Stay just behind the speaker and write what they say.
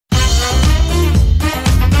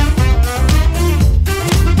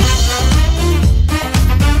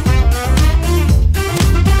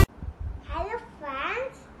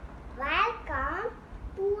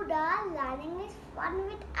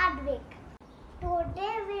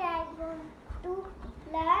to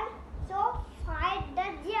learn soap fight the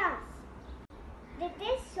germs. This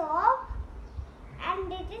is soap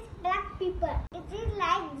and this is black pepper. It is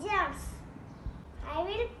like germs. I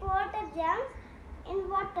will pour the germs in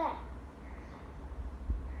water.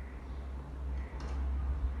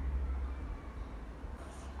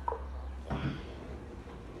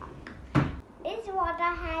 This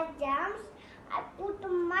water has germs. I put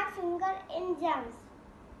my finger in germs.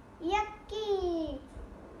 Yucky!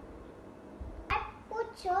 I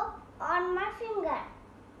put soap on my finger.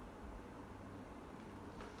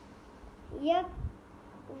 Yuck!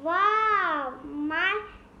 Wow! My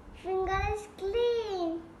finger is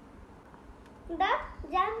clean. The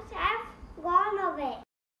germs have gone away.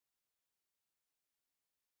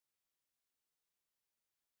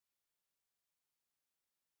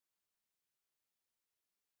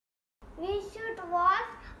 We should wash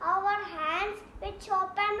our hands with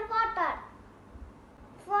soap and water.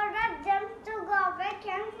 For the germs to go away,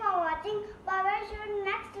 thanks for watching. Bye-bye, see you in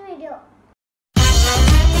next video.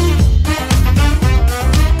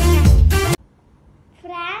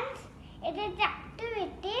 Friends, it is the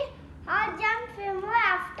activity how germs remove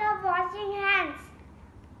after washing hands.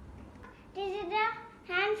 This is a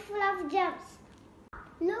handful of germs.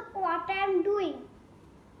 Look what I am doing.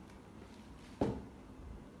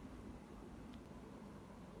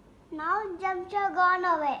 Now germs are gone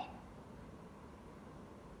away.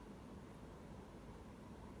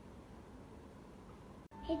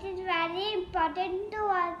 It is very important to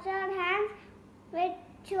wash our hands with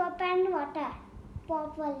soap and water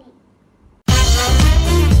properly.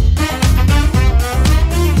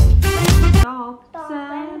 Tops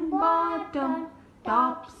and bottom,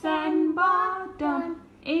 tops and bottom,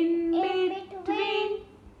 in between,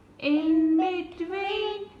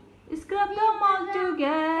 scrub them all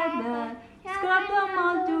together, scrub them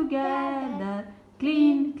all together,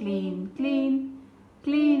 clean, clean, clean,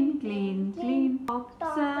 clean, clean, clean.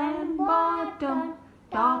 Tops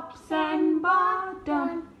and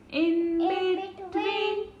bottom, in